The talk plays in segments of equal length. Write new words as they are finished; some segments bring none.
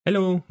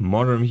Hello,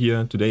 Modern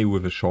here, today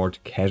with a short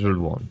casual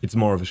one. It's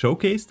more of a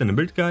showcase than a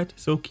build guide,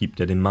 so keep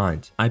that in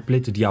mind. I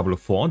played the Diablo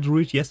IV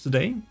Druid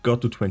yesterday,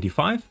 got to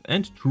 25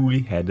 and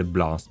truly had a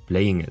blast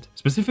playing it.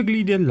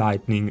 Specifically the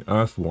Lightning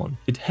Earth one.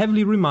 It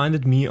heavily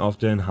reminded me of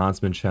the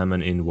Enhancement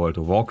Shaman in World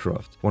of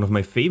Warcraft, one of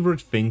my favorite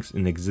things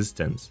in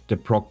existence. The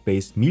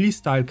proc-based melee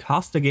style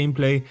caster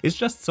gameplay is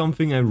just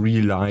something I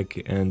really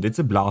like and it's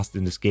a blast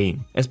in this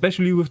game,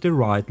 especially with the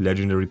right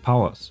legendary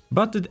powers.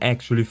 But it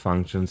actually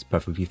functions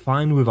perfectly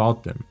fine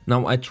without them.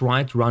 Now I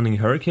tried running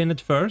Hurricane at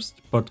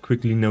first, but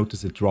quickly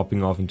noticed it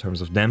dropping off in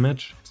terms of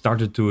damage,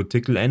 started to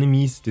tickle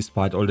enemies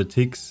despite all the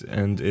ticks,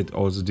 and it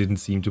also didn't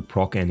seem to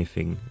proc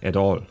anything at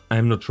all.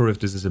 I'm not sure if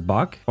this is a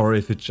bug or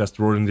if it's just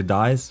rolling the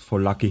dice for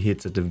lucky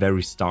hits at the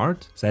very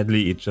start.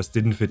 Sadly it just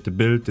didn't fit the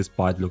build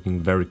despite looking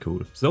very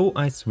cool. So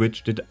I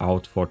switched it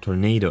out for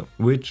Tornado,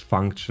 which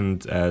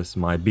functioned as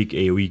my big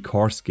AoE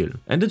core skill,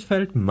 and it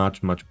felt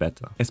much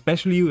better.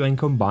 Especially when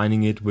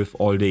combining it with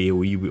all the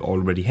AoE we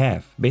already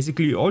have.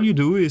 Basically all you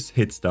do is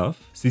hit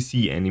stuff,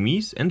 CC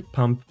enemies and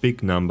pump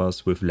big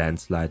numbers with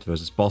landslide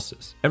versus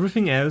bosses.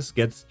 Everything else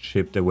gets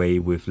chipped away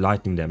with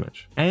lightning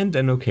damage, and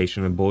an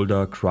occasional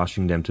boulder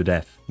crushing them to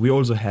death. We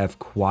also have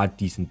quite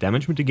decent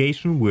damage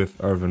mitigation with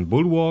Earthen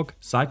Bulwark,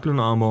 Cyclone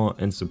Armor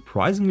and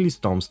surprisingly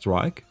Storm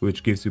Strike,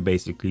 which gives you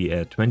basically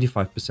a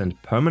 25%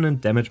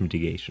 permanent damage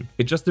mitigation.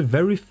 It's just a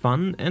very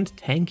fun and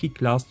tanky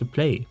class to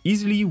play,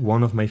 easily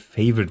one of my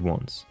favorite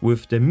ones,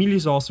 with the melee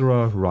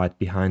sorcerer right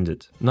behind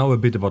it. Now a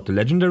bit about the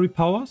legendary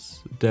powers.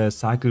 The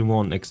Cyclone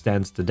one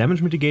extends the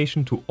damage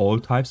mitigation to all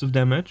types of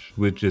damage,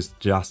 which is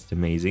just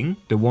amazing.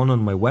 The one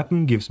on my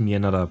weapon gives me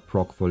another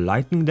proc for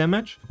lightning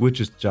damage, which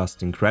is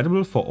just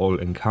incredible for all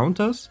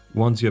encounters.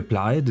 Once you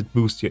apply it, it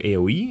boosts your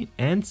AoE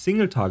and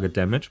single target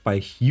damage by a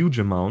huge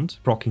amount,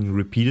 proccing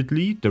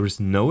repeatedly. There is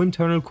no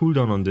internal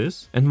cooldown on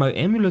this. And my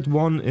amulet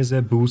one is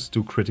a boost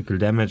to critical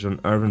damage on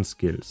Earthen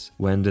skills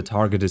when the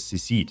target is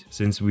CC'd.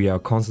 Since we are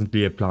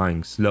constantly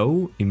applying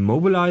slow,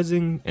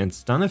 immobilizing and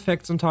stun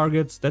effects on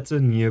targets, that's a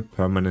near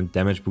permanent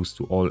damage boost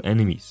to all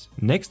enemies.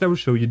 Next I will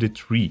show you the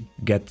tree.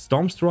 Get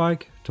Storm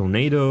Strike,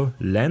 Tornado,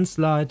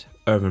 Landslide,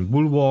 Earthen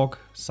Bulwark,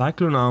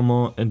 Cyclone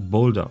Armor and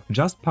Boulder.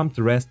 Just pump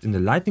the rest in the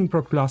Lightning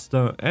proc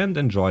cluster and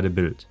enjoy the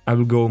build. I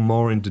will go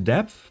more into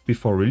depth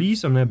before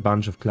release on a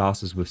bunch of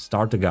classes with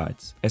starter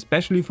guides,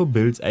 especially for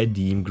builds I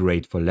deem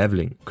great for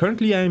leveling.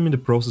 Currently I am in the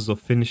process of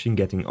finishing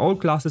getting all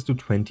classes to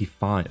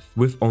 25,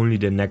 with only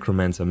the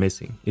Necromancer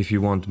missing. If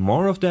you want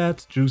more of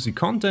that juicy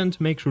content,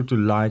 make sure to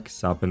like,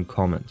 sub and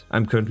comment.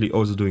 I'm currently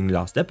also doing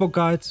Last Epoch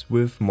guides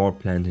with more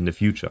planned in the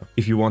future.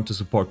 If you want to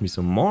support me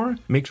some more,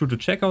 make sure to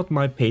check out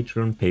my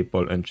Patreon,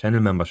 PayPal and channel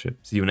membership.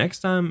 See you next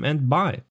time and bye!